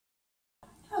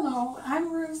So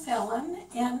I'm Ruth Ellen,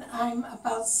 and I'm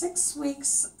about 6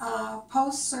 weeks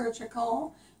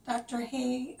post-surgical. Dr.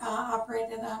 Hay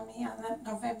operated on me on that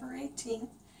November 18th,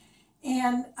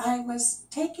 and I was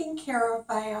taken care of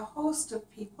by a host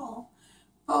of people,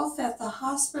 both at the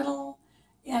hospital,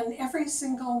 and every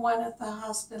single one at the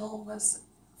hospital was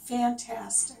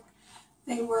fantastic.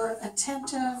 They were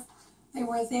attentive. They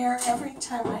were there every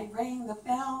time I rang the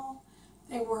bell.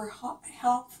 They were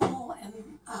helpful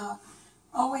and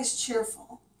always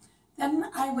cheerful. Then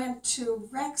I went to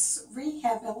Rex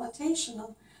Rehabilitation,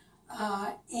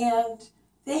 and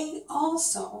they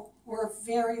also were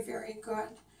very, very good.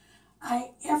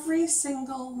 Every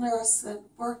single nurse that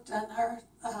worked on our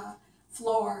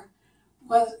floor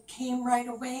came right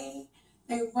away.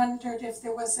 They wondered if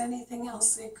there was anything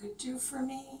else they could do for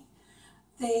me.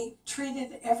 They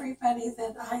treated everybody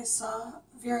that I saw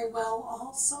very well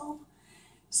also.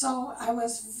 So I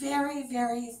was very,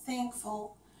 very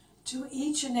thankful to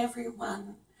each and every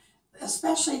one,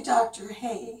 especially Dr.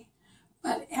 Hay.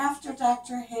 But after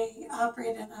Dr. Hay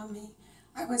operated on me,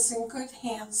 I was in good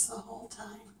hands the whole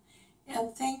time.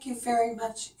 And thank you very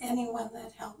much, anyone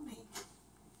that helped me.